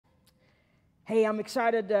Hey, I'm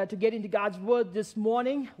excited to get into God's Word this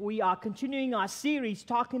morning. We are continuing our series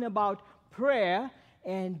talking about prayer.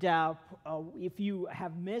 And if you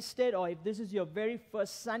have missed it, or if this is your very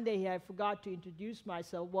first Sunday here, I forgot to introduce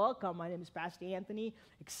myself. Welcome. My name is Pastor Anthony.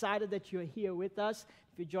 Excited that you're here with us.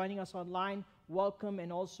 If you're joining us online, welcome. And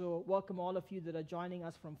also welcome all of you that are joining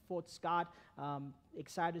us from Fort Scott.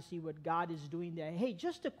 Excited to see what God is doing there. Hey,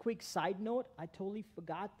 just a quick side note. I totally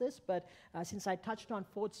forgot this, but since I touched on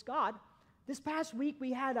Fort Scott, this past week,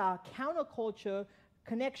 we had our Counterculture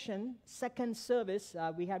Connection second service.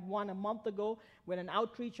 We had one a month ago with an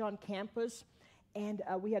outreach on campus, and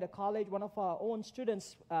we had a college, one of our own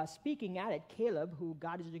students speaking at it, Caleb, who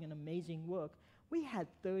God is doing an amazing work. We had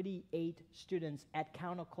 38 students at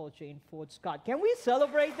Counterculture in Fort Scott. Can we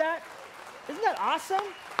celebrate that? Isn't that awesome?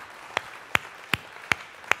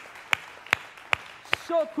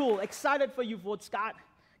 So cool. Excited for you, Fort Scott.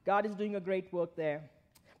 God is doing a great work there.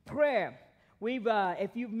 Prayer.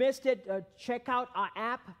 If you've missed it, check out our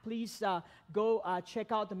app. Please go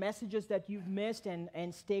check out the messages that you've missed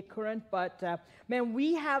and stay current. But, man,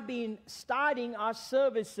 we have been starting our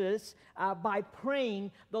services by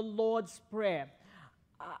praying the Lord's Prayer.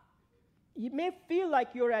 You may feel like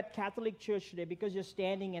you're at Catholic Church today because you're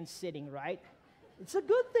standing and sitting, right? It's a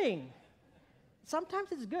good thing. Sometimes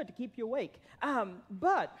it's good to keep you awake.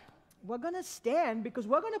 But we're going to stand because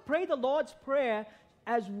we're going to pray the Lord's Prayer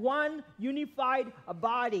as one unified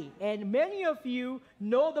body. And many of you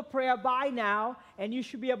know the prayer by now, and you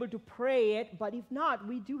should be able to pray it. But if not,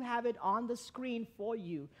 we do have it on the screen for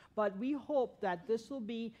you. But we hope that this will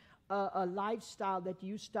be a lifestyle that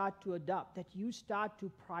you start to adopt, that you start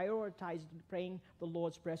to prioritize praying the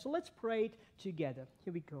Lord's Prayer. So let's pray it together.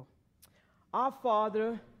 Here we go. Our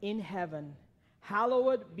Father in heaven,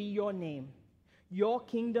 hallowed be your name. Your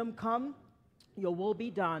kingdom come, your will be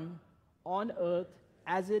done on earth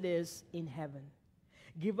as it is in heaven.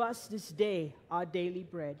 Give us this day our daily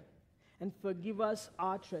bread, and forgive us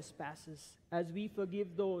our trespasses, as we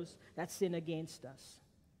forgive those that sin against us.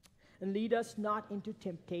 And lead us not into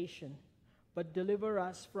temptation, but deliver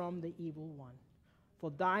us from the evil one. For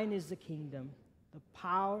thine is the kingdom, the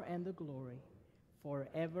power, and the glory,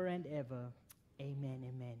 forever and ever. Amen,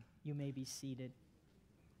 amen. You may be seated.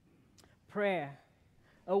 Prayer,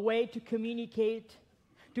 a way to communicate,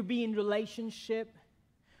 to be in relationship,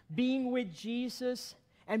 being with Jesus,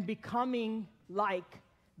 and becoming like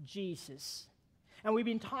Jesus. And we've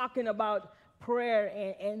been talking about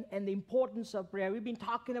prayer and the importance of prayer. We've been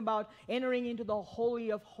talking about entering into the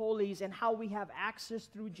Holy of Holies and how we have access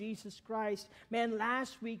through Jesus Christ. Man,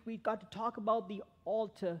 last week we got to talk about the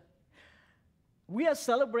altar. We are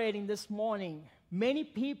celebrating this morning. Many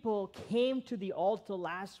people came to the altar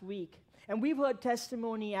last week, and we've heard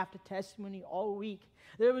testimony after testimony all week.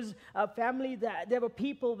 There was a family there were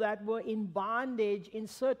people that were in bondage in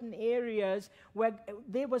certain areas where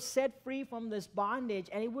they were set free from this bondage,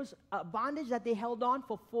 and it was a bondage that they held on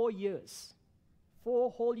for 4 years.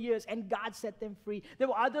 4 whole years, and God set them free. There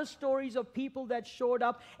were other stories of people that showed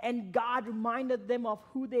up, and God reminded them of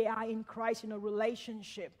who they are in Christ in a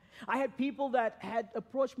relationship. I had people that had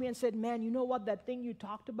approached me and said, man, you know what, that thing you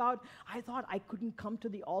talked about, I thought I couldn't come to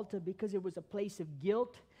the altar because it was a place of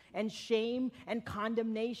guilt and shame and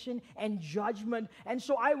condemnation and judgment. And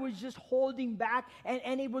so I was just holding back,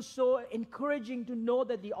 and it was so encouraging to know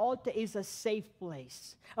that the altar is a safe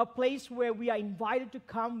place, a place where we are invited to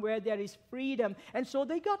come, where there is freedom. And so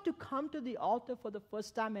they got to come to the altar for the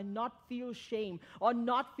first time and not feel shame or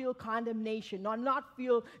not feel condemnation or not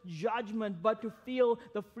feel judgment, but to feel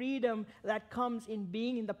the freedom that comes in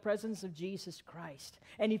being in the presence of Jesus Christ.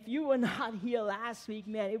 And if you were not here last week,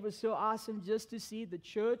 man, it was so awesome just to see the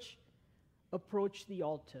church approach the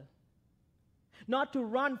altar. Not to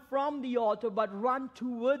run from the altar, but run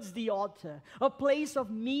towards the altar. A place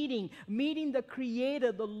of meeting the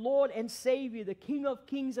Creator, the Lord and Savior, the King of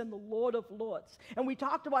Kings and the Lord of Lords. And we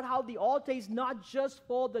talked about how the altar is not just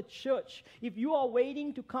for the church. If you are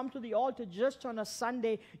waiting to come to the altar just on a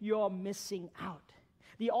Sunday, you're missing out.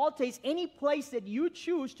 The altar is any place that you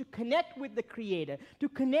choose to connect with the Creator, to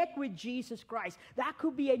connect with Jesus Christ. That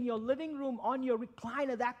could be in your living room, on your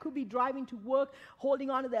recliner. That could be driving to work,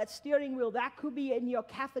 holding onto that steering wheel. That could be in your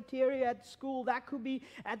cafeteria at school. That could be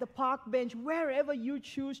at the park bench. Wherever you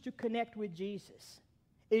choose to connect with Jesus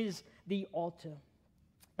is the altar.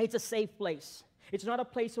 It's a safe place. It's not a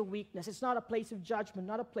place of weakness. It's not a place of judgment,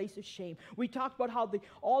 not a place of shame. We talked about how the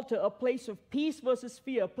altar, a place of peace versus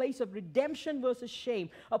fear, a place of redemption versus shame,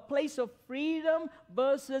 a place of freedom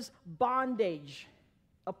versus bondage,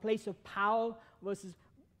 a place of power versus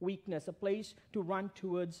weakness, a place to run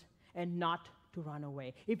towards and not to run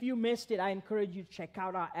away. If you missed it, I encourage you to check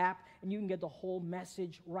out our app, and you can get the whole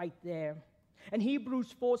message right there. And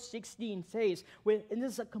Hebrews 4:16 says, and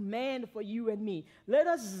this is a command for you and me, let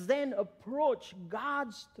us then approach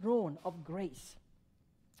God's throne of grace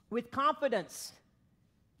with confidence,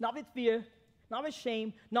 not with fear, not with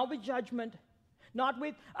shame, not with judgment, not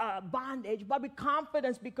with bondage, but with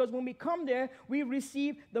confidence, because when we come there, we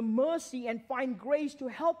receive the mercy and find grace to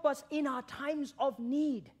help us in our times of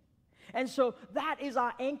need. And so that is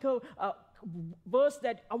our anchor verse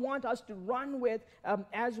that I want us to run with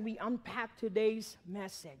as we unpack today's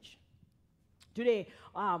message. Today,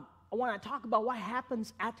 I want to talk about what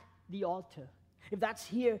happens at the altar. If that's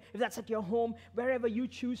here, if that's at your home, wherever you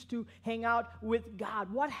choose to hang out with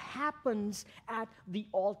God, what happens at the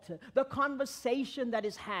altar? The conversation that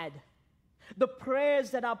is had, the prayers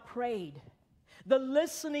that are prayed, the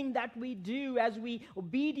listening that we do as we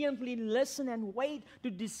obediently listen and wait to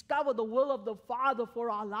discover the will of the Father for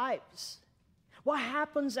our lives. What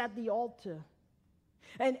happens at the altar?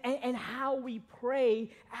 And how we pray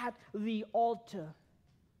at the altar.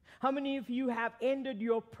 How many of you have ended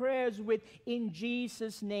your prayers with, in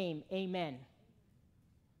Jesus' name, amen?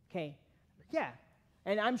 Okay, yeah.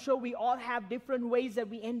 And I'm sure we all have different ways that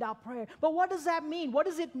we end our prayer. But what does that mean? What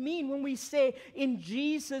does it mean when we say, in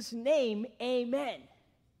Jesus' name, amen?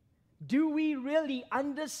 Do we really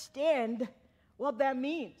understand what that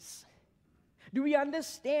means? Do we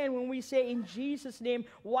understand when we say in Jesus' name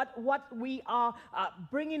what we are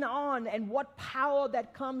bringing on, and what power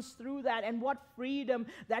that comes through that, and what freedom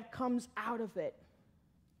that comes out of it?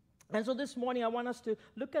 And so this morning I want us to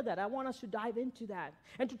look at that. I want us to dive into that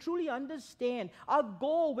and to truly understand. Our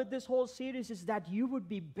goal with this whole series is that you would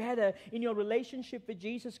be better in your relationship with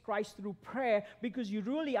Jesus Christ through prayer, because you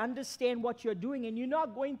really understand what you're doing, and you're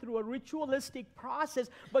not going through a ritualistic process,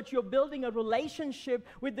 but you're building a relationship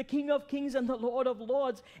with the King of Kings and the Lord of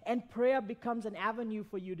Lords, and prayer becomes an avenue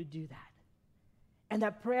for you to do that. And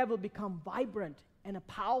that prayer will become vibrant and a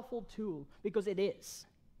powerful tool, because it is.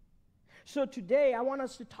 So today, I want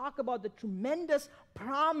us to talk about the tremendous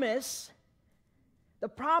promise, the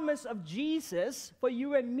promise of Jesus for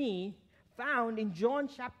you and me, found in John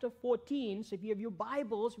chapter 14. So if you have your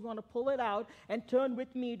Bibles, we want to pull it out and turn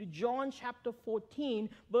with me to John chapter 14,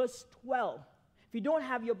 verse 12. If you don't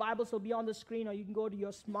have your Bibles, it'll be on the screen, or you can go to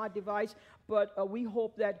your smart device. But we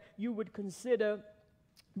hope that you would consider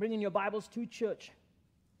bringing your Bibles to church.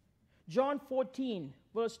 John 14,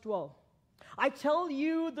 verse 12. I tell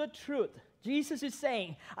you the truth. Jesus is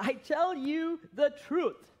saying, I tell you the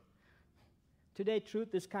truth. Today,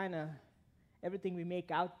 truth is kind of everything we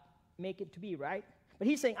make it to be, right? But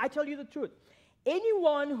he's saying, I tell you the truth.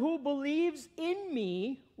 Anyone who believes in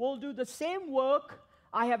me will do the same work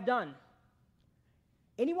I have done.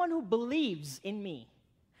 Anyone who believes in me.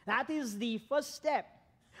 That is the first step.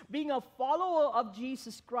 Being a follower of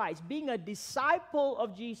Jesus Christ, being a disciple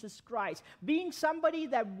of Jesus Christ, being somebody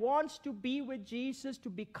that wants to be with Jesus, to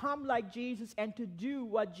become like Jesus, and to do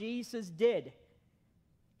what Jesus did.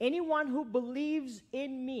 Anyone who believes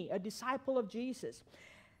in me, a disciple of Jesus,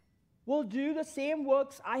 will do the same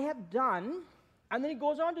works I have done. And then he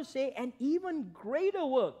goes on to say, and even greater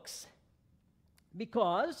works,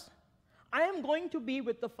 because I am going to be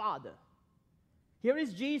with the Father. Here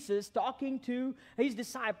is Jesus talking to his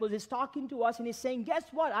disciples. He's talking to us, and he's saying, guess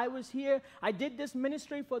what? I was here. I did this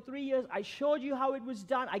ministry for 3 years. I showed you how it was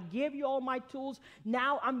done. I gave you all my tools.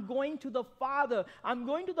 Now I'm going to the Father. I'm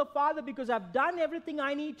going to the Father because I've done everything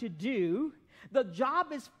I need to do. The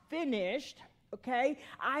job is finished, okay?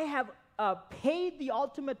 I have paid the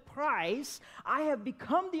ultimate price. I have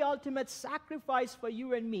become the ultimate sacrifice for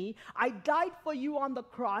you and me. I died for you on the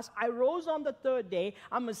cross. I rose on the third day.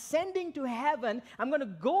 I'm ascending to heaven. I'm going to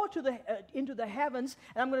go to into the heavens,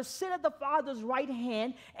 and I'm going to sit at the Father's right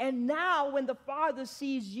hand. And now when the Father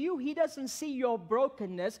sees you, he doesn't see your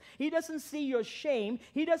brokenness. He doesn't see your shame.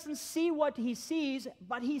 He doesn't see what he sees,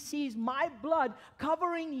 but he sees my blood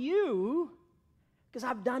covering you, because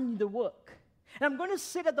I've done the work. And I'm going to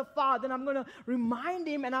sit at the Father, and I'm going to remind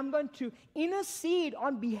him, and I'm going to intercede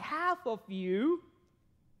on behalf of you,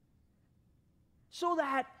 so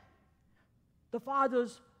that the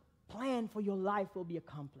Father's plan for your life will be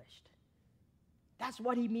accomplished. That's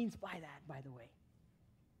what he means by that, by the way.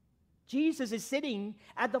 Jesus is sitting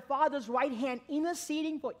at the Father's right hand,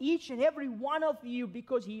 interceding for each and every one of you,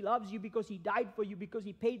 because he loves you, because he died for you, because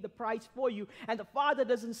he paid the price for you. And the Father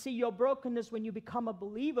doesn't see your brokenness when you become a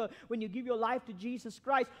believer, when you give your life to Jesus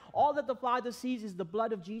Christ. All that the Father sees is the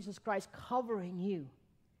blood of Jesus Christ covering you,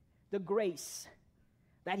 the grace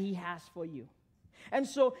that he has for you. And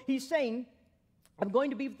so he's saying, I'm going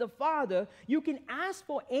to be with the Father. You can ask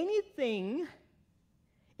for anything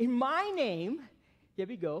in my name, here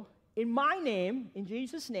we go, in my name, in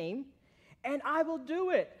Jesus' name, and I will do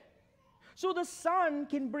it. So the Son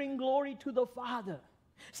can bring glory to the Father.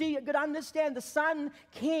 See, you got to understand, the Son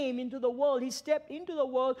came into the world. He stepped into the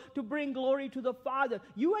world to bring glory to the Father.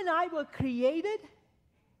 You and I were created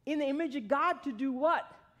in the image of God to do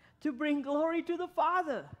what? To bring glory to the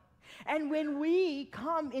Father. And when we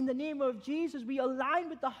come in the name of Jesus, we align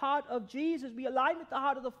with the heart of Jesus. We align with the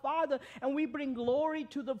heart of the Father, and we bring glory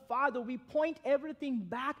to the Father. We point everything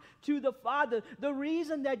back to the Father. The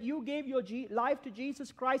reason that you gave your life to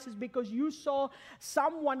Jesus Christ is because you saw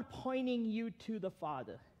someone pointing you to the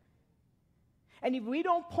Father. And if we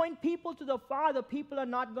don't point people to the Father, people are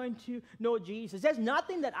not going to know Jesus. There's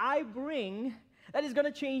nothing that I bring that is going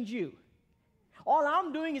to change you. All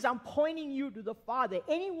I'm doing is I'm pointing you to the Father.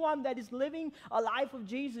 Anyone that is living a life of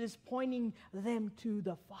Jesus is pointing them to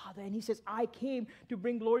the Father. And he says, I came to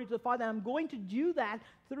bring glory to the Father. And I'm going to do that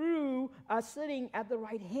through sitting at the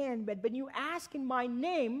right hand. But when you ask in my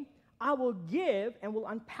name, I will give, and we'll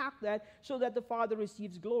unpack that so that the Father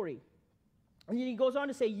receives glory. And then he goes on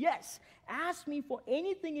to say, yes, ask me for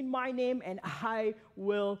anything in my name, and I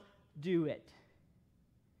will do it.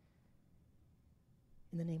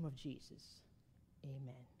 In the name of Jesus.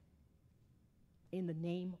 Amen. In the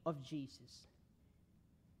name of Jesus.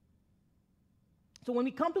 So when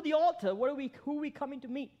we come to the altar, who are we coming to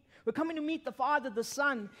meet? We're coming to meet the Father, the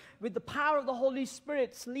Son, with the power of the Holy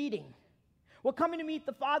Spirit's leading. We're coming to meet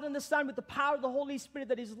the Father and the Son with the power of the Holy Spirit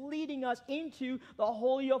that is leading us into the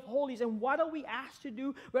Holy of Holies. And what are we asked to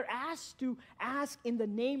do? We're asked to ask in the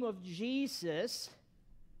name of Jesus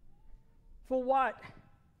for what?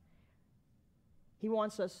 He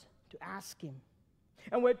wants us to ask Him.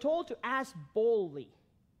 And we're told to ask boldly,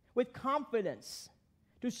 with confidence,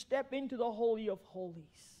 to step into the Holy of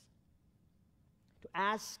Holies, to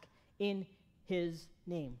ask in His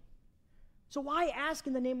name. So why ask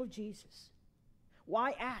in the name of Jesus?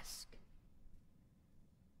 Why ask?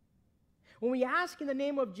 When we ask in the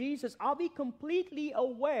name of Jesus, are we completely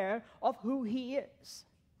aware of who He is?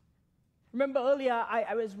 Remember earlier,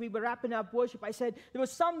 as we were wrapping up worship, I said, there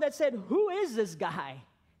was some that said, who is this guy?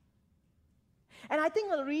 And I think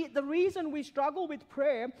the reason we struggle with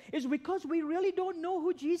prayer is because we really don't know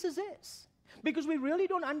who Jesus is. Because we really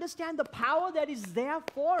don't understand the power that is there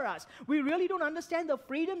for us. We really don't understand the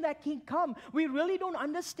freedom that can come. We really don't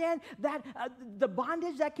understand that the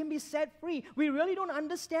bondage that can be set free. We really don't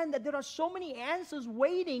understand that there are so many answers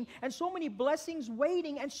waiting and so many blessings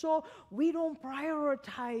waiting, and so we don't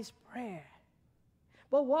prioritize prayer.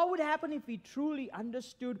 But what would happen if we truly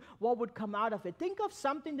understood what would come out of it? Think of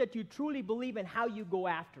something that you truly believe and how you go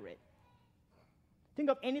after it. Think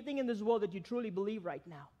of anything in this world that you truly believe right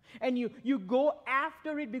now. And you go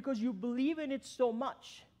after it because you believe in it so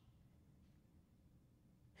much.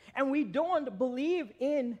 And we don't believe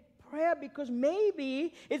in prayer because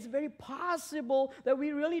maybe it's very possible that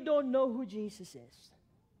we really don't know who Jesus is.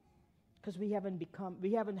 Because we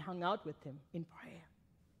haven't hung out with Him in prayer.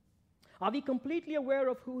 Are we completely aware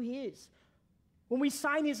of who He is? When we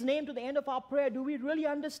sign His name to the end of our prayer, do we really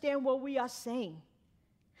understand what we are saying?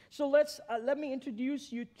 So let me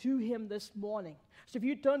introduce you to Him this morning. So if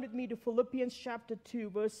you turn with me to Philippians chapter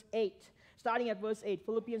 2, verse 8, starting at verse 8,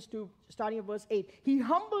 Philippians 2, starting at verse 8.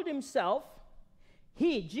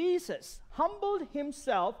 Jesus, humbled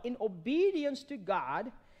Himself in obedience to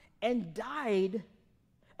God and died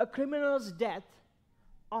a criminal's death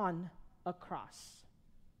on a cross.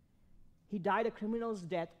 He died a criminal's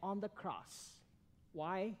death on the cross.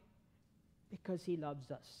 Why? Because He loves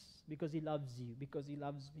us. Because He loves you. Because He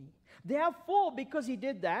loves me. Therefore, because He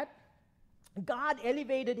did that, God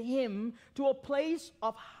elevated Him to a place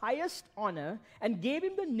of highest honor and gave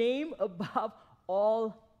Him the name above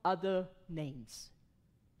all other names.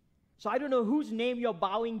 So I don't know whose name you're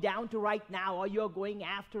bowing down to right now, or you're going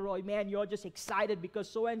after, or man, you're just excited because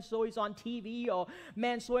so-and-so is on TV, or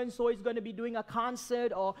man, so-and-so is going to be doing a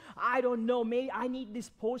concert, or I don't know, maybe I need this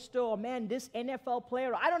poster, or man, this NFL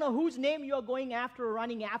player. I don't know whose name you're going after or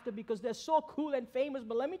running after because they're so cool and famous,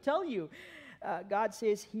 but let me tell you, God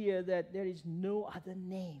says here that there is no other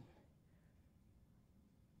name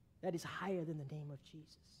that is higher than the name of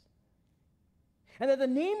Jesus. And at the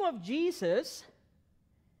name of Jesus,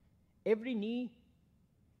 every knee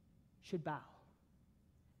should bow.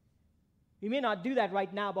 We may not do that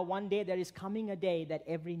right now, but one day there is coming a day that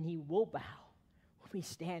every knee will bow when we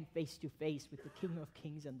stand face to face with the King of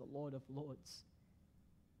Kings and the Lord of Lords.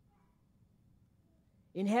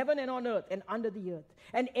 In heaven and on earth and under the earth.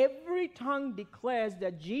 And every tongue declares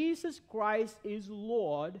that Jesus Christ is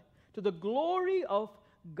Lord to the glory of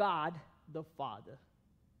God the Father.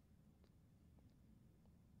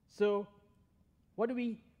 So, what do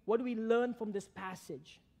we learn from this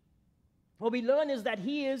passage? What we learn is that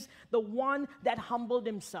he is the one that humbled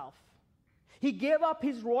himself. He gave up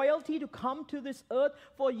his royalty to come to this earth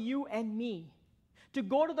for you and me, to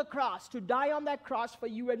go to the cross, to die on that cross for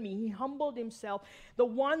you and me. He humbled himself, the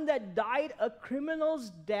one that died a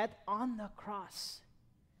criminal's death on the cross.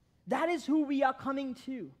 That is who we are coming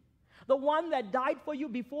to. The one that died for you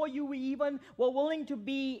before you even were willing to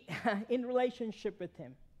be in relationship with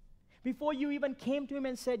him. Before you even came to him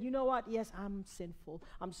and said, you know what, yes, I'm sinful,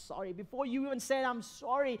 I'm sorry. Before you even said, I'm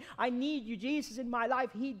sorry, I need you, Jesus, in my life,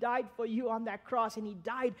 he died for you on that cross, and he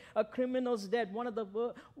died a criminal's death, one of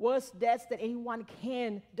the worst deaths that anyone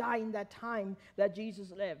can die in that time that Jesus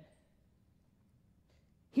lived.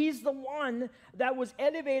 He's the one that was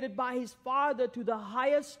elevated by his Father to the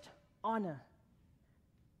highest honor.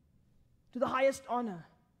 To the highest honor.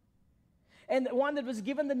 And the one that was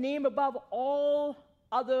given the name above all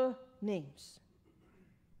other names.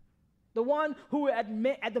 The one who at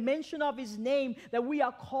the mention of his name that we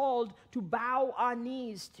are called to bow our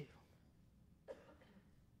knees to.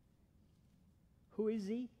 Who is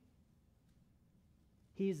he?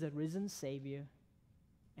 He is the risen Savior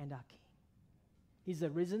and our King. He's the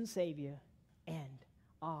risen Savior and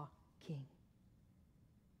our King.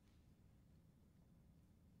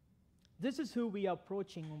 This is who we are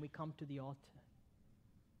approaching when we come to the altar.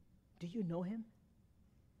 Do you know him?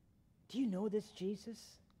 Do you know this Jesus?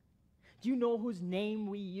 Do you know whose name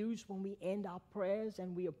we use when we end our prayers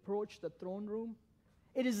and we approach the throne room?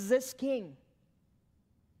 It is this King.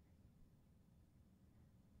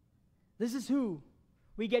 This is who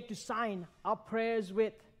we get to sign our prayers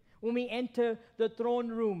with when we enter the throne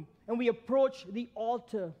room and we approach the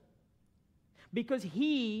altar. Because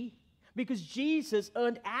Jesus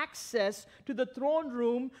earned access to the throne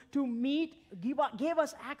room to meet, gave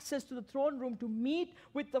us access to the throne room to meet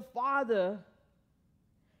with the Father,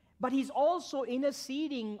 but he's also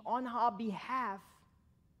interceding on our behalf.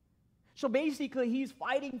 So basically, he's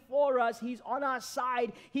fighting for us. He's on our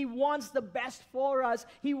side. He wants the best for us.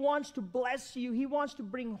 He wants to bless you. He wants to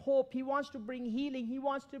bring hope. He wants to bring healing. He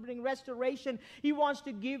wants to bring restoration. He wants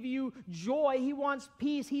to give you joy. He wants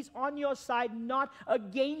peace. He's on your side, not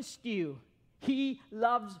against you. He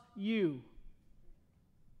loves you.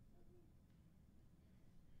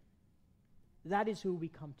 That is who we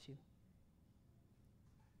come to.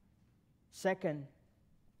 Second,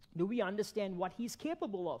 do we understand what he's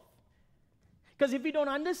capable of? Because if we don't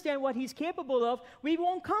understand what he's capable of, we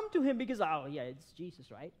won't come to him because, oh, yeah, it's Jesus,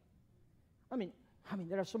 right? I mean,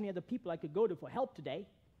 there are so many other people I could go to for help today.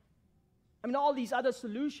 I mean, all these other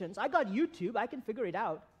solutions. I got YouTube. I can figure it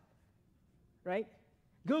out, right?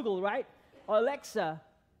 Google, right? Or Alexa,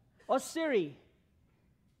 or Siri,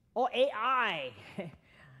 or AI,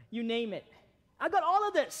 you name it. I got all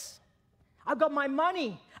of this. I got my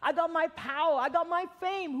money. I got my power. I got my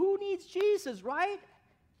fame. Who needs Jesus, right?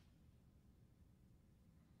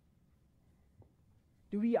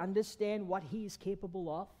 Do we understand what he is capable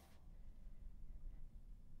of?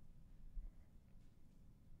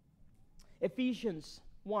 Ephesians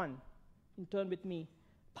 1, you turn with me,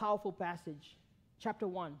 powerful passage, chapter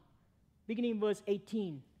 1, beginning verse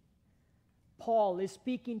 18. Paul is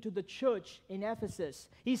speaking to the church in Ephesus.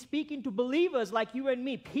 He's speaking to believers like you and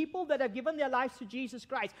me, people that have given their lives to Jesus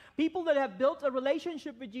Christ, people that have built a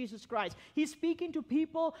relationship with Jesus Christ. He's speaking to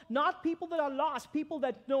people, not people that are lost, people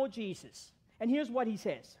that know Jesus. And here's what he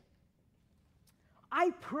says.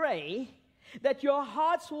 I pray that your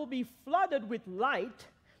hearts will be flooded with light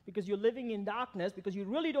because you're living in darkness, because you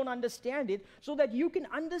really don't understand it, so that you can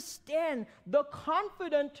understand the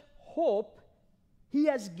confident hope he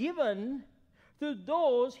has given to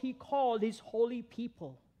those he called his holy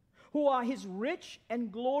people, who are his rich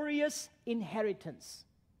and glorious inheritance.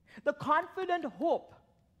 The confident hope.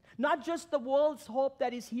 Not just the world's hope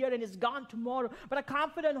that is here and is gone tomorrow, but a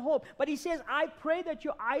confident hope. But he says, I pray that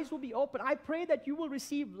your eyes will be open. I pray that you will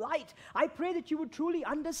receive light. I pray that you will truly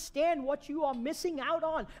understand what you are missing out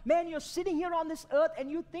on. Man, you're sitting here on this earth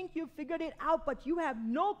and you think you've figured it out, but you have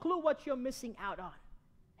no clue what you're missing out on.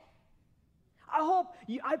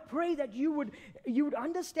 I pray that you would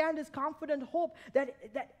understand this confident hope that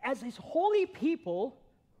as his holy people,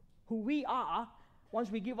 who we are, once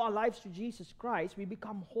we give our lives to Jesus Christ, we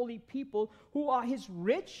become holy people who are his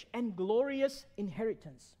rich and glorious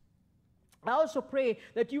inheritance. I also pray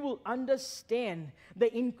that you will understand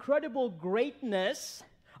the incredible greatness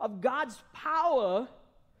of God's power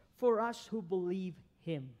for us who believe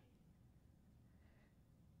him.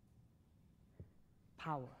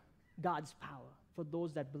 Power. God's power for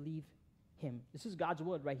those that believe him. This is God's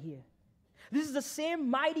word right here. This is the same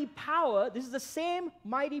mighty power,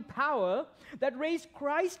 that raised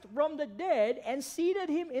Christ from the dead and seated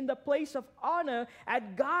him in the place of honor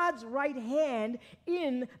at God's right hand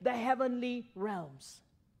in the heavenly realms.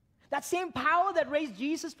 That same power that raised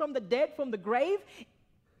Jesus from the dead, from the grave,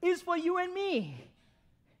 is for you and me.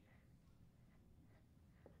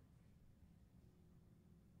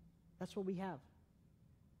 That's what we have.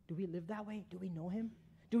 Do we live that way? Do we know him?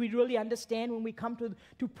 Do we really understand when we come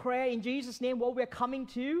to prayer in Jesus' name what we're coming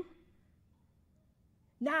to?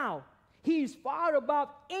 Now, he is far above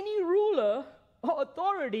any ruler or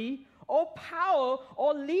authority or power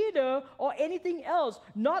or leader or anything else,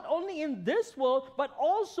 not only in this world, but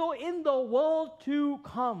also in the world to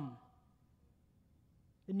come.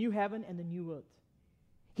 The new heaven and the new earth.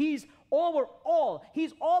 He's over all.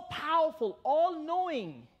 He's all-powerful,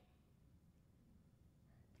 all-knowing.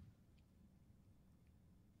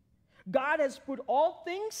 God has put all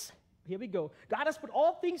things, here we go. God has put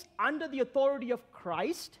all things under the authority of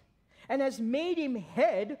Christ and has made him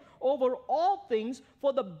head over all things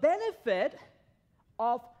for the benefit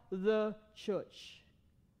of the church,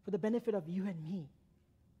 for the benefit of you and me,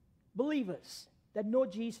 believers that know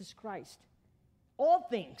Jesus Christ. All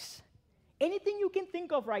things, anything you can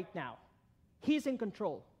think of right now, he's in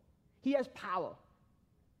control. He has power.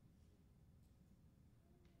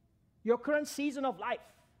 Your current season of life,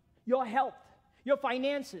 your health, your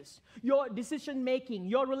finances, your decision-making,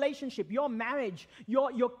 your relationship, your marriage,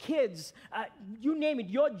 your kids, you name it,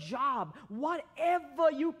 your job,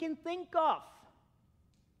 whatever you can think of.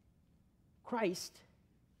 Christ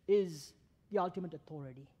is the ultimate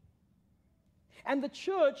authority. And the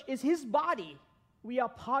church is his body. We are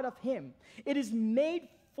part of him. It is made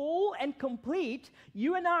full and complete.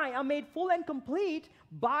 You and I are made full and complete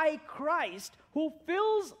by Christ, who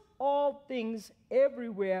fills all things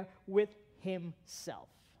everywhere with himself.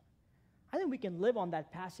 I think we can live on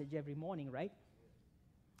that passage every morning, right?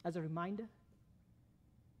 As a reminder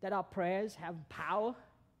that our prayers have power,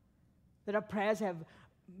 that our prayers have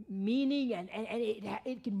meaning, and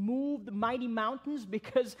it can move the mighty mountains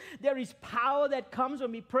because there is power that comes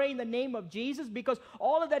when we pray in the name of Jesus, because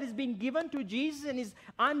all of that is being given to Jesus and is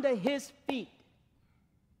under his feet.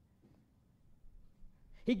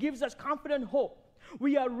 He gives us confident hope.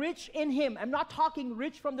 We are rich in him. I'm not talking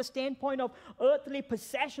rich from the standpoint of earthly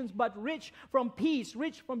possessions, but rich from peace,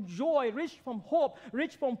 rich from joy, rich from hope,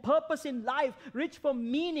 rich from purpose in life, rich from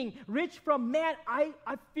meaning, rich from, man, I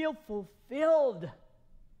feel fulfilled.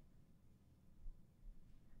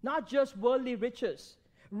 Not just worldly riches,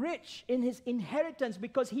 rich in his inheritance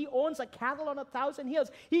because he owns a cattle on 1,000 hills.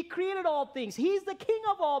 He created all things. He's the king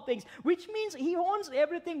of all things, which means he owns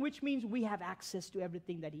everything, which means we have access to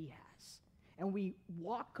everything that he has. And we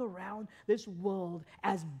walk around this world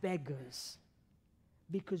as beggars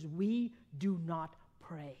because we do not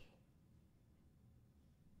pray.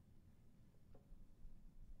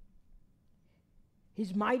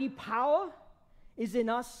 His mighty power is in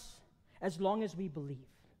us as long as we believe.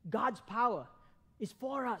 God's power is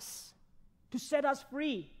for us to set us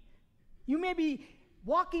free. You may be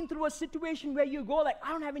walking through a situation where you go like,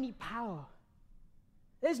 I don't have any power.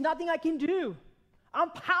 There's nothing I can do. I'm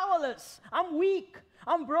powerless. I'm weak.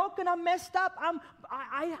 I'm broken. I'm messed up.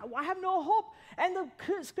 I have no hope. And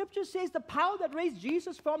the scripture says the power that raised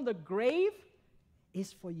Jesus from the grave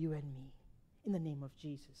is for you and me in the name of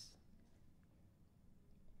Jesus.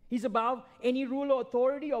 He's above any rule or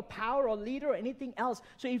authority or power or leader or anything else.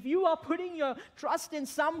 So if you are putting your trust in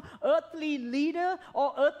some earthly leader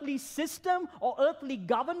or earthly system or earthly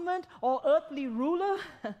government or earthly ruler,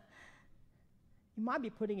 you might be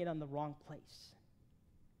putting it on the wrong place.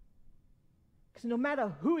 Because no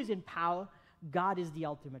matter who is in power, God is the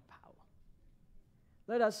ultimate power.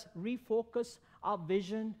 Let us refocus our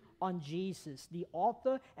vision on Jesus, the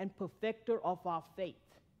author and perfecter of our faith,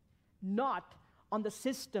 not on the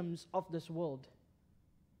systems of this world.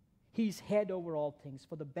 He's head over all things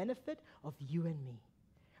for the benefit of you and me.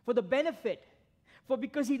 For the benefit,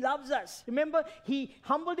 because he loves us. Remember, he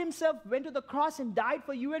humbled himself, went to the cross and died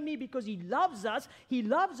for you and me because he loves us. He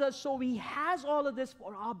loves us, so he has all of this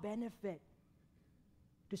for our benefit,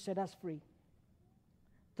 to set us free.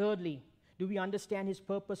 Thirdly, do we understand his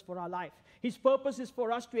purpose for our life? His purpose is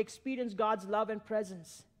for us to experience God's love and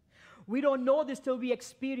presence. We don't know this till we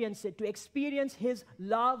experience it, to experience his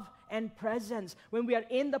love and presence. When we are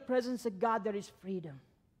in the presence of God, there is freedom.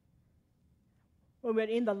 When we're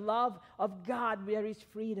in the love of God, there is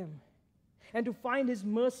freedom. And to find his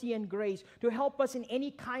mercy and grace, to help us in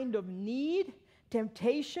any kind of need,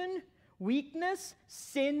 temptation, weakness,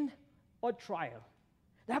 sin, or trial.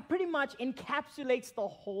 That pretty much encapsulates the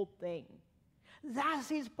whole thing. That's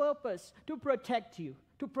His purpose, to protect you,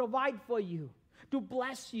 to provide for you, to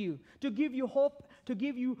bless you, to give you hope, to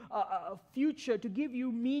give you a future, to give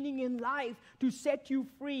you meaning in life, to set you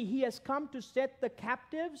free. He has come to set the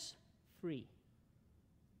captives free.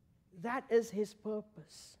 That is His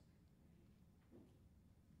purpose.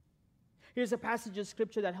 Here's a passage of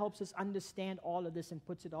Scripture that helps us understand all of this and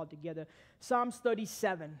puts it all together. Psalms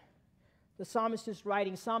 37. The psalmist is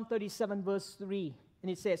writing Psalm 37 verse 3. And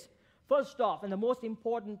it says, first off, and the most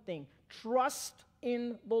important thing, trust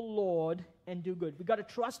in the Lord and do good. We've got to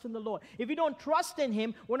trust in the Lord. If we don't trust in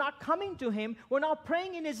Him, we're not coming to Him. We're not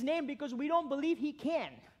praying in His name because we don't believe He can.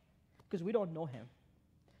 Because we don't know Him.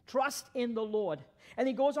 Trust in the Lord. And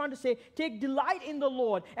he goes on to say, take delight in the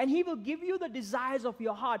Lord, and He will give you the desires of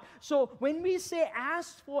your heart. So when we say,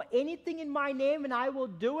 ask for anything in my name and I will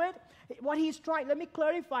do it, what He's trying, let me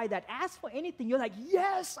clarify that. Ask for anything. You're like,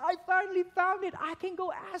 yes, I finally found it. I can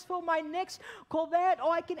go ask for my next Corvette,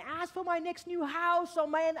 or I can ask for my next new house, or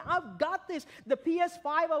man, I've got this. The PS5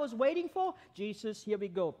 I was waiting for, Jesus, here we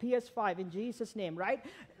go. PS5 in Jesus' name, right?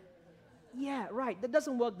 Yeah, right. That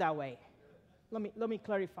doesn't work that way. Let me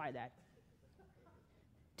clarify that.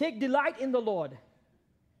 Take delight in the Lord.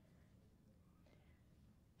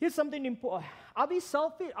 Here's something important. Are we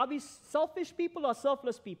selfish people or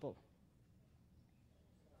selfless people?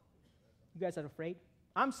 You guys are afraid?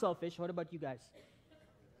 I'm selfish. What about you guys?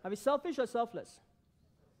 Are we selfish or selfless?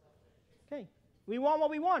 Okay. We want what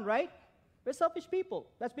we want, right? We're selfish people.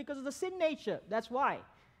 That's because of the sin nature. That's why.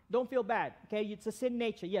 Don't feel bad. Okay? It's a sin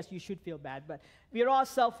nature. Yes, you should feel bad, but we're all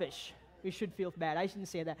selfish. We should feel bad. I shouldn't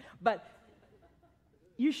say that. But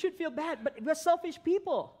you should feel bad, but we're selfish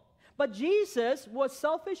people. But Jesus was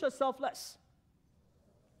selfish or selfless?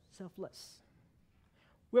 Selfless.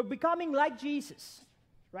 We're becoming like Jesus,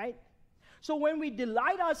 right? So when we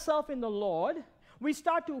delight ourselves in the Lord, we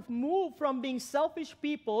start to move from being selfish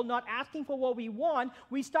people, not asking for what we want.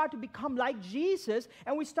 We start to become like Jesus,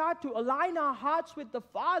 and we start to align our hearts with the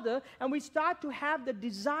Father, and we start to have the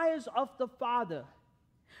desires of the Father.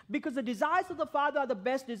 Because the desires of the Father are the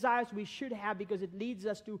best desires we should have, because it leads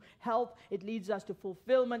us to health, it leads us to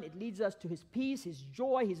fulfillment, it leads us to His peace, His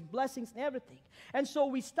joy, His blessings, and everything. And so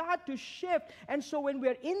we start to shift. And so when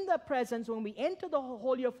we're in the presence, when we enter the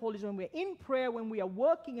Holy of Holies, when we're in prayer, when we are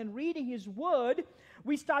working and reading His Word,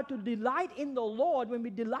 we start to delight in the Lord. When we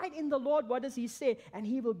delight in the Lord, what does He say? And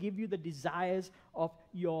He will give you the desires of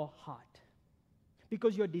your heart.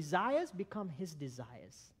 Because your desires become His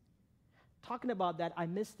desires. Talking about that, I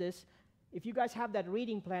missed this. If you guys have that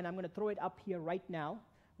reading plan, I'm going to throw it up here right now.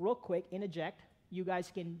 Real quick, interject. You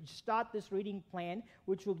guys can start this reading plan,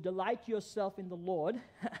 which will delight yourself in the Lord.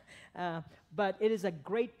 But it is a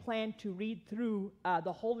great plan to read through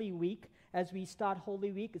the Holy Week. As we start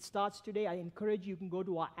Holy Week, it starts today. I encourage you can go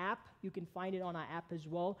to our app. You can find it on our app as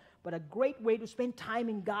well. But a great way to spend time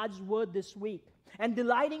in God's Word this week. And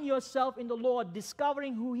delighting yourself in the Lord,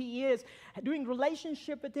 discovering who He is, doing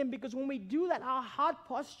relationship with Him, because when we do that, our heart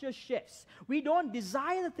posture shifts. We don't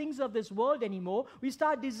desire the things of this world anymore. We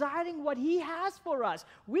start desiring what He has for us,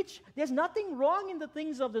 which there's nothing wrong in the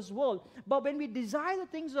things of this world. But when we desire the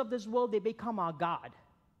things of this world, they become our God.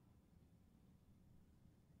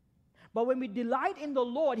 But when we delight in the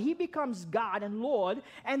Lord, He becomes God and Lord,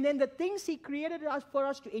 and then the things He created for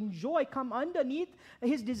us to enjoy come underneath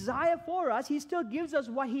His desire for us. He still gives us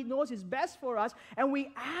what He knows is best for us, and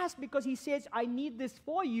we ask because He says, I need this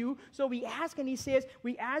for you. So we ask, and He says,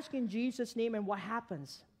 we ask in Jesus' name, and what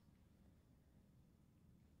happens?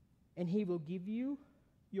 And He will give you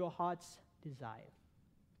your heart's desire.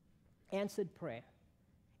 Answered prayer.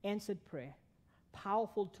 Answered prayer.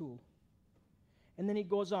 Powerful tool. And then it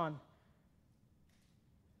goes on.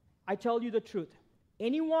 I tell you the truth.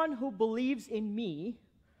 Anyone who believes in me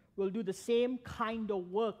will do the same kind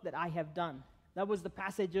of work that I have done. That was the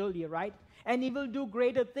passage earlier, right? And he will do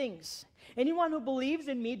greater things. Anyone who believes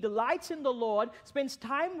in me, delights in the Lord, spends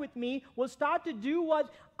time with me, will start to do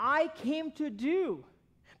what I came to do.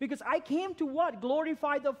 Because I came to what?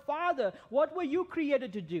 Glorify the Father. What were you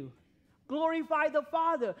created to do? Glorify the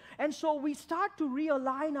Father. And so we start to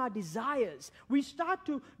realign our desires. We start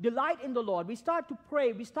to delight in the Lord. We start to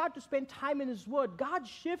pray. We start to spend time in His Word. God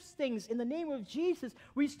shifts things in the name of Jesus.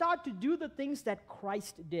 We start to do the things that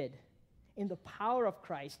Christ did. In the power of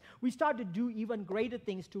Christ, we start to do even greater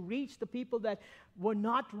things to reach the people that were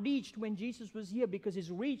not reached when Jesus was here, because His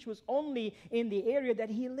reach was only in the area that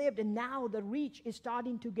He lived, and now the reach is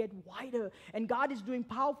starting to get wider, and God is doing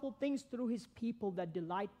powerful things through His people that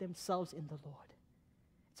delight themselves in the Lord.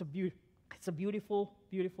 It's a beautiful,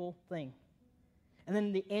 beautiful thing. And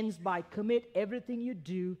then it ends by commit everything you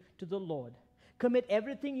do to the Lord. Commit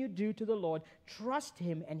everything you do to the Lord. Trust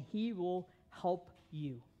Him, and He will help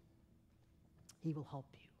you. He will help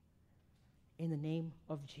you. In the name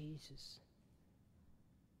of Jesus.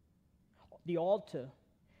 The altar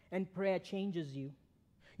and prayer changes you.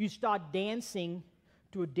 You start dancing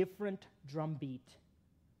to a different drum beat.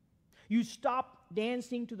 You stop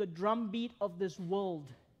dancing to the drum beat of this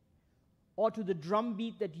world or to the drum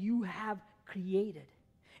beat that you have created.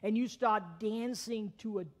 And you start dancing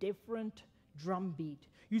to a different drum beat.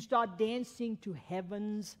 You start dancing to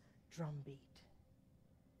heaven's drum beat.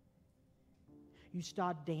 You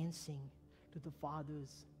start dancing to the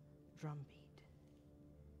Father's drum beat.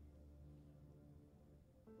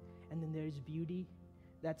 And then there is beauty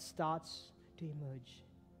that starts to emerge.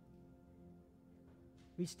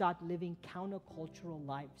 We start living countercultural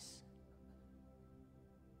lives.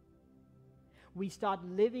 We start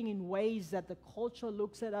living in ways that the culture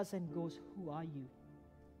looks at us and goes, who are you?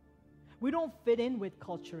 We don't fit in with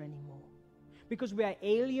culture anymore because we are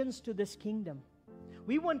aliens to this kingdom.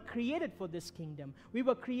 We weren't created for this kingdom. We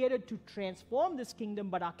were created to transform this kingdom,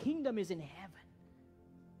 but our kingdom is in heaven.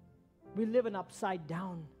 We live an upside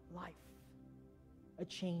down life, a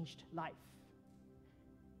changed life.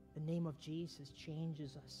 The name of Jesus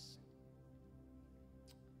changes us.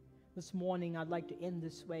 This morning, I'd like to end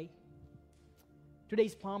this way.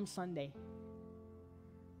 Today's Palm Sunday.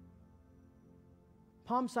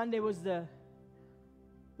 Palm Sunday was the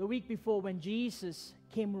week before when Jesus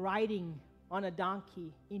came riding on a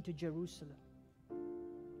donkey into Jerusalem.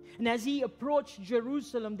 And as He approached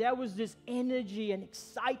Jerusalem, there was this energy and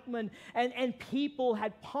excitement, and people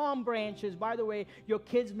had palm branches. By the way, your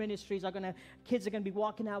kids' ministries kids are gonna be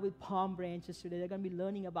walking out with palm branches today. They're gonna be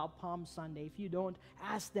learning about Palm Sunday. If you don't,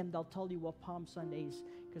 ask them, they'll tell you what Palm Sunday is,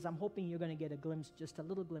 because I'm hoping you're gonna get a glimpse, just a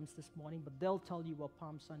little glimpse this morning, but they'll tell you what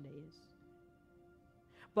Palm Sunday is.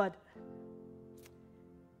 But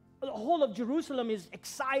the whole of Jerusalem is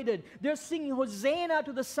excited. They're singing Hosanna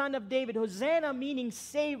to the Son of David. Hosanna meaning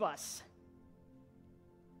save us.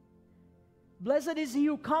 Blessed is he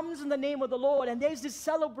who comes in the name of the Lord. And there's this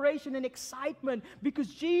celebration and excitement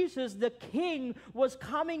because Jesus, the King, was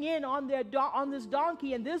coming in on this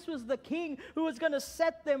donkey. And this was the King who was going to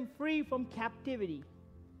set them free from captivity.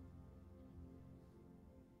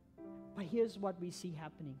 But here's what we see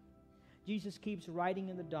happening. Jesus keeps riding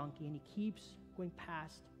in the donkey and He keeps going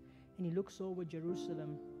past. And He looks over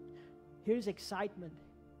Jerusalem. Here's excitement.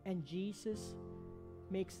 And Jesus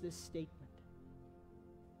makes this statement.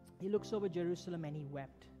 He looks over Jerusalem and He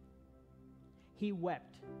wept. He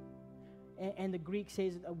wept. And the Greek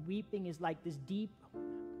says that a weeping is like this deep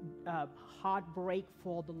heartbreak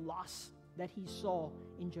for the loss that He saw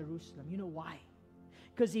in Jerusalem. You know why?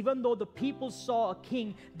 Because even though the people saw a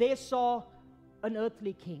king, they saw an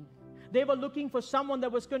earthly king. They were looking for someone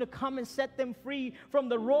that was going to come and set them free from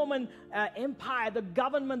the Roman Empire, the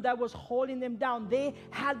government that was holding them down. They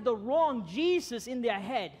had the wrong Jesus in their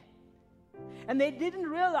head. And they didn't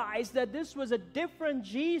realize that this was a different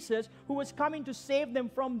Jesus who was coming to save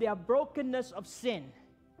them from their brokenness of sin.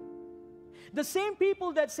 The same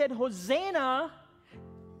people that said Hosanna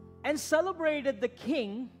and celebrated the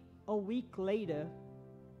king, a week later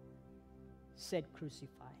said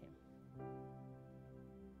crucify Him.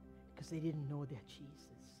 Because they didn't know their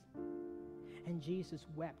Jesus. And Jesus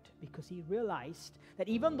wept because He realized that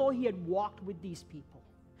even though He had walked with these people,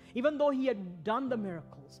 even though He had done the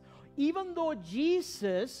miracles, even though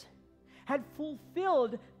Jesus had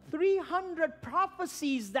fulfilled 300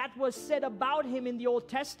 prophecies that were said about Him in the Old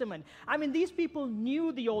Testament. I mean, these people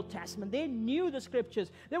knew the Old Testament. They knew the Scriptures.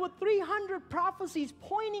 There were 300 prophecies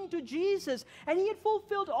pointing to Jesus, and He had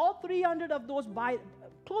fulfilled all 300 of those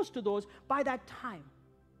close to those by that time.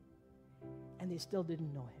 And they still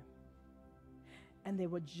didn't know Him. And they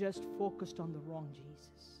were just focused on the wrong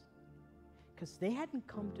Jesus. Because they hadn't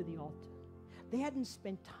come to the altar. They hadn't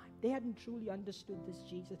spent time. They hadn't truly understood this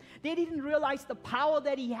Jesus. They didn't realize the power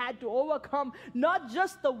that He had to overcome not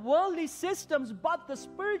just the worldly systems, but the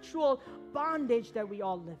spiritual bondage that we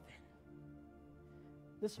all live in.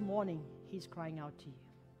 This morning, He's crying out to you,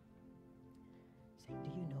 saying,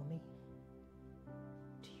 do you know me?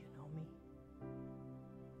 Do you know me?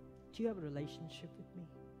 Do you have a relationship with me?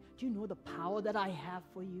 Do you know the power that I have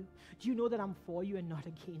for you? Do you know that I'm for you and not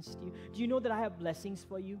against you? Do you know that I have blessings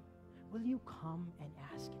for you? Will you come and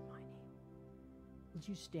ask in my name? Would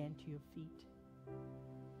you stand to your feet?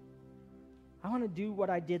 I want to do what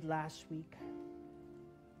I did last week.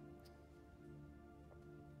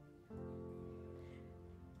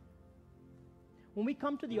 When we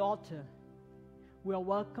come to the altar, we are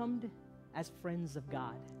welcomed as friends of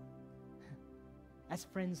God. As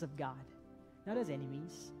friends of God, not as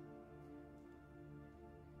enemies.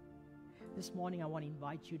 This morning, I want to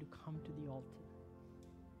invite you to come to the altar.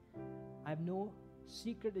 I have no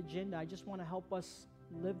secret agenda. I just want to help us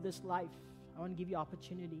live this life. I want to give you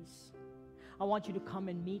opportunities. I want you to come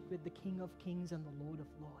and meet with the King of Kings and the Lord of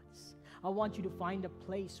Lords. I want you to find a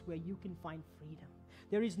place where you can find freedom.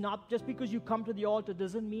 There is not, just because you come to the altar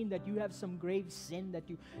doesn't mean that you have some grave sin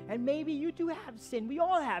and maybe you do have sin. We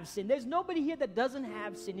all have sin. There's nobody here that doesn't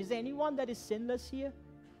have sin. Is there anyone that is sinless here?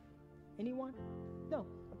 Anyone? No.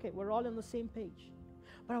 Okay, we're all on the same page.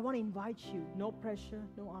 But I want to invite you, no pressure,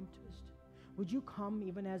 no arm twist. Would you come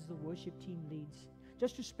even as the worship team leads,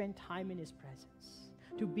 just to spend time in His presence,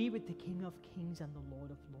 to be with the King of Kings and the Lord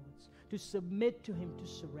of Lords, to submit to Him, to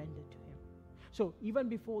surrender to Him. So even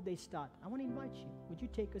before they start, I want to invite you, would you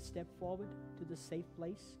take a step forward to the safe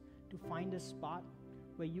place to find a spot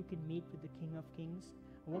where you can meet with the King of Kings?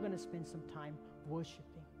 And we're going to spend some time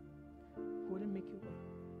worshiping. Go ahead and make your way.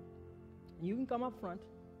 And you can come up front.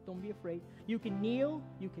 Don't be afraid. You can kneel,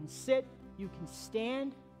 you can sit, you can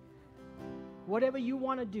stand. Whatever you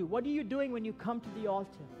want to do. What are you doing when you come to the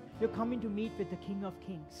altar? You're coming to meet with the King of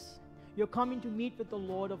Kings. You're coming to meet with the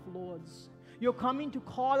Lord of Lords. You're coming to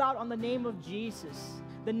call out on the name of Jesus,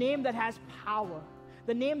 the name that has power,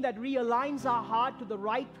 the name that realigns our heart to the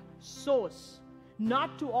right source,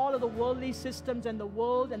 not to all of the worldly systems and the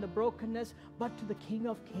world and the brokenness, but to the King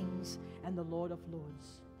of Kings and the Lord of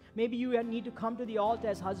Lords. Maybe you need to come to the altar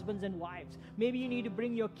as husbands and wives. Maybe you need to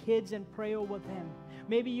bring your kids and pray over them.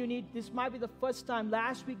 Maybe this might be the first time.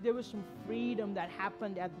 Last week there was some freedom that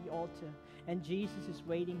happened at the altar, and Jesus is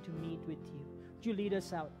waiting to meet with you. Would you lead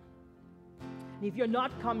us out? And if you're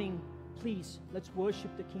not coming, please, let's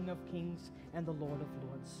worship the King of Kings and the Lord of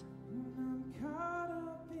Lords. I'm caught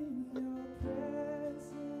up in your presence,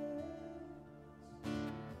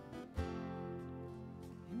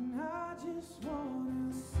 and I just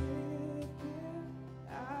want to sit here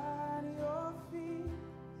at your feet.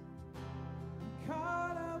 I'm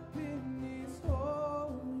caught up in this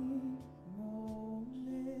holy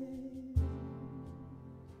moment.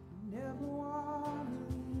 Never want to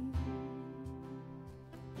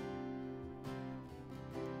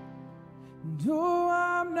leave. No,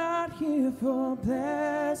 I'm not here for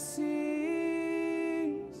blessings.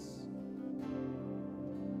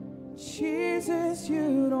 Jesus,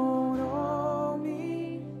 you don't owe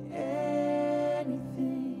me anything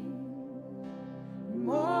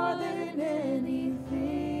more than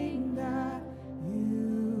anything that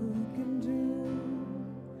you can do.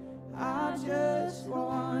 I just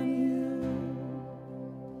want you.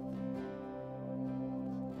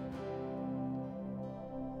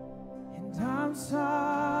 And I'm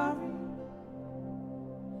sorry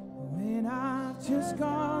when I've just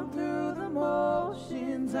gone through the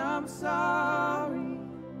motions. I'm sorry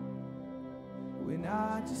when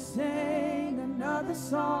I just sang another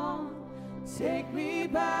song. Take me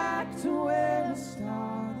back to where I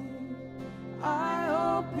started. I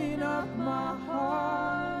open up my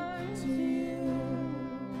heart to you.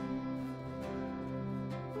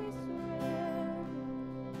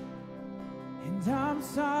 And I'm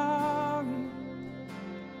sorry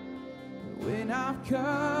when I've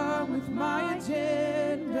come with my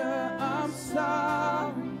agenda. I'm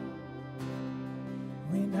sorry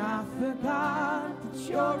when I forgot that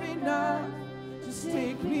you're enough. Just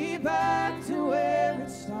take me back to where it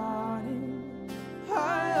started.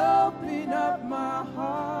 I open up my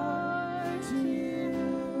heart to you.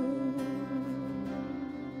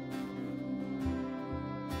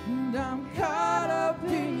 And I'm caught up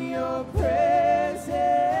in your presence.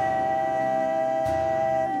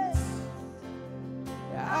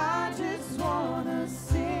 I just want to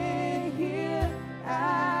sit here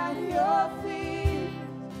at your feet.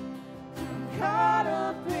 I'm caught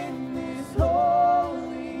up in this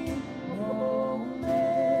holy moment.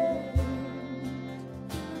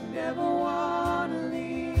 Never want to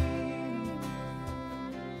leave.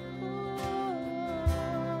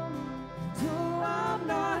 No, I'm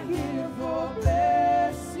not here for blessings.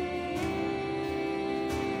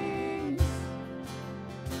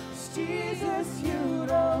 Jesus, you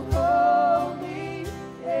don't owe me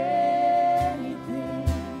anything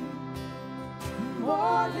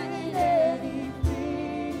more than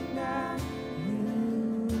anything that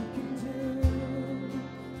you can do.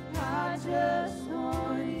 I just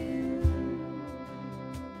want you.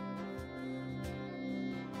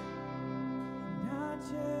 And I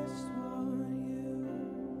just want you.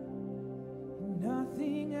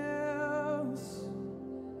 Nothing else.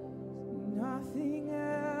 Nothing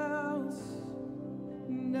else.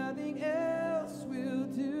 Nothing else will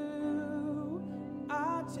do.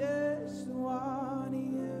 I just want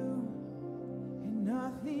you. And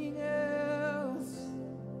nothing else.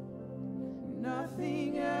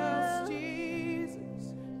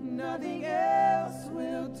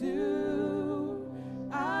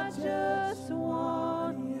 just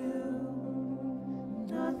want you,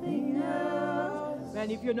 nothing else.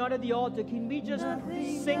 Man, if you're not at the altar, can we just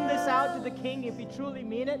sing this out to the King if we truly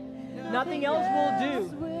mean it? Nothing else will do.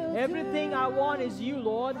 Everything I want is you,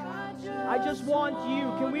 Lord. I just want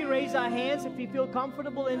you. Can we raise our hands if we feel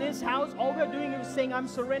comfortable in this house? All we're doing is saying, I'm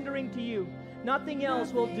surrendering to you. Nothing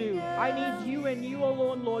else will do. I need you and you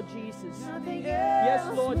alone, Lord Jesus. Yes,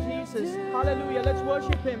 Lord Jesus. Hallelujah. Let's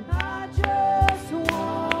worship Him. I just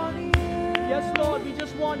want you. Yes, Lord, we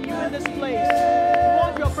just want you in this place. We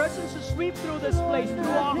want your presence to sweep through this place, through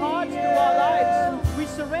our hearts, through our lives. We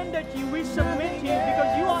surrender to you. We submit to you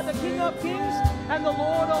because you are the King of Kings and the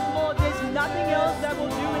Lord of Lords. There's nothing else that will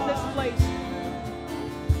do in this place.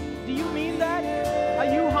 Do you mean that?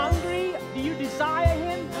 Are you hungry? Do you desire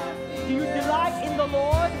Him? Do you delight in the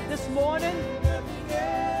Lord this morning?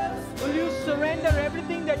 Will you surrender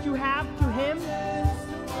everything that you have to Him?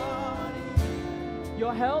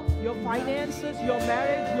 Your health, your finances, your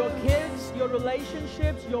marriage, your kids, your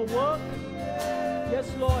relationships, your work.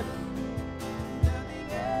 Yes, Lord.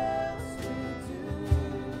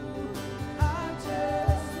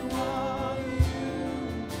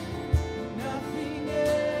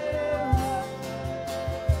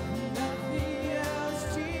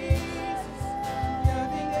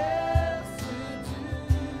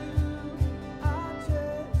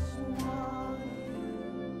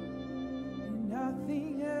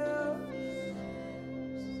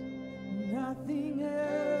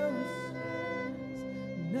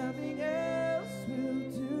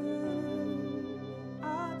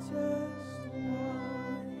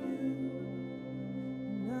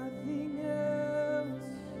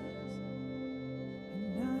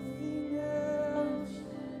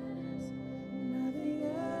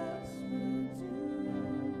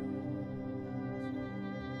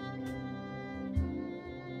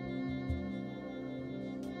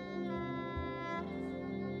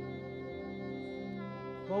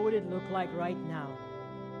 What would it look like right now?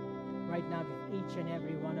 Right now, if each and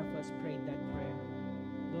every one of us prayed that prayer.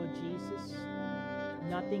 Lord Jesus,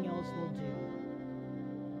 nothing else will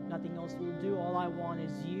do. Nothing else will do. All I want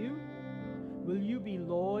is you. Will you be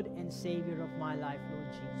Lord and Savior of my life, Lord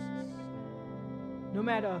Jesus? No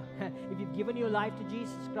matter if you've given your life to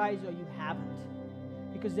Jesus Christ or you haven't.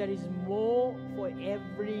 Because there is more for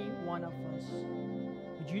every one of us.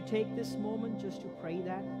 Would you take this moment just to pray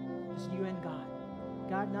that? Just you and God.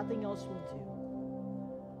 God, nothing else will do.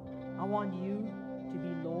 I want you to be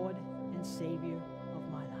Lord and Savior of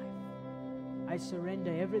my life. I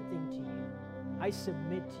surrender everything to you. I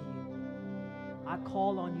submit to you. I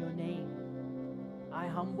call on your name. I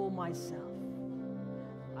humble myself.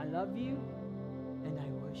 I love you and I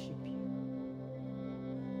worship you.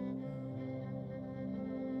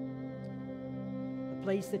 The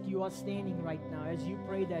place that you are standing right now as you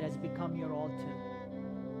pray that has become your altar.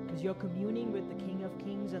 Because you're communing with the King of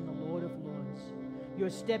Kings and the Lord of Lords. You're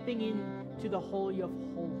stepping into the Holy of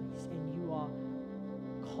Holies and you are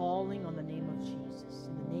calling on the name of Jesus.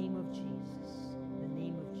 In the name of Jesus. In the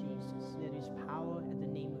name of Jesus. There is power in the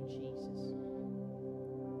name of Jesus.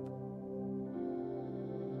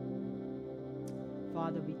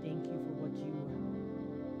 Father, we thank you for what you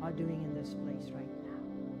are doing in this place right now.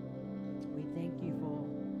 We thank you for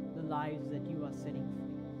the lives that you are setting free.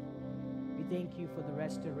 We thank you for the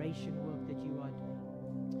restoration work that you are doing.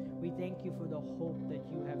 We thank you for the hope that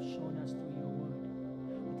you have shown us through your word.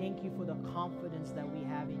 We thank you for the confidence that we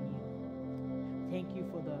have in you. Thank you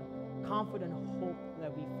for the confident hope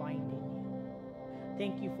that we find in you.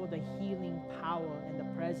 Thank you for the healing power and the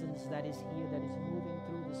presence that is here, that is moving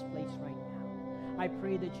through this place right now. I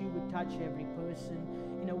pray that you would touch every person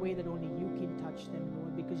in a way that only you can touch them,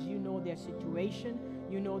 Lord, because you know their situation.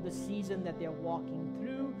 You know the season that they're walking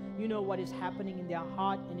through. You know what is happening in their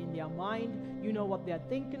heart and in their mind. You know what they're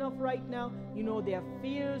thinking of right now. You know their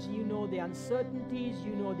fears. You know their uncertainties.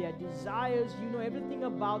 You know their desires. You know everything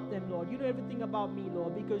about them, Lord. You know everything about me,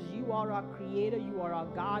 Lord, because you are our Creator. You are our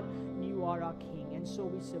God. And you are our King. And so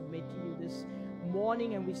we submit to you this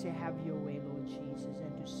morning and we say, have your way, Lord Jesus,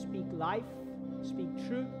 and to speak life, speak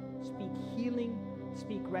truth, speak healing,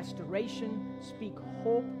 speak restoration, speak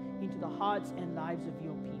hope into the hearts and lives of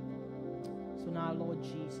your people. So now, Lord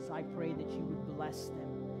Jesus, I pray that you would bless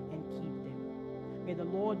them and keep them. May the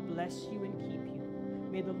Lord bless you and keep you.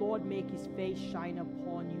 May the Lord make his face shine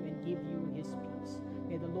upon you and give you his peace.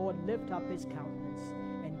 May the Lord lift up his countenance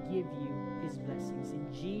and give you his blessings.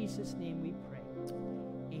 In Jesus' name we pray.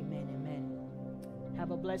 Amen, amen.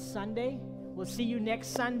 Have a blessed Sunday. We'll see you next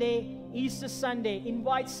Sunday, Easter Sunday.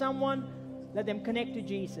 Invite someone. Let them connect to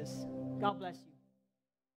Jesus. God bless you.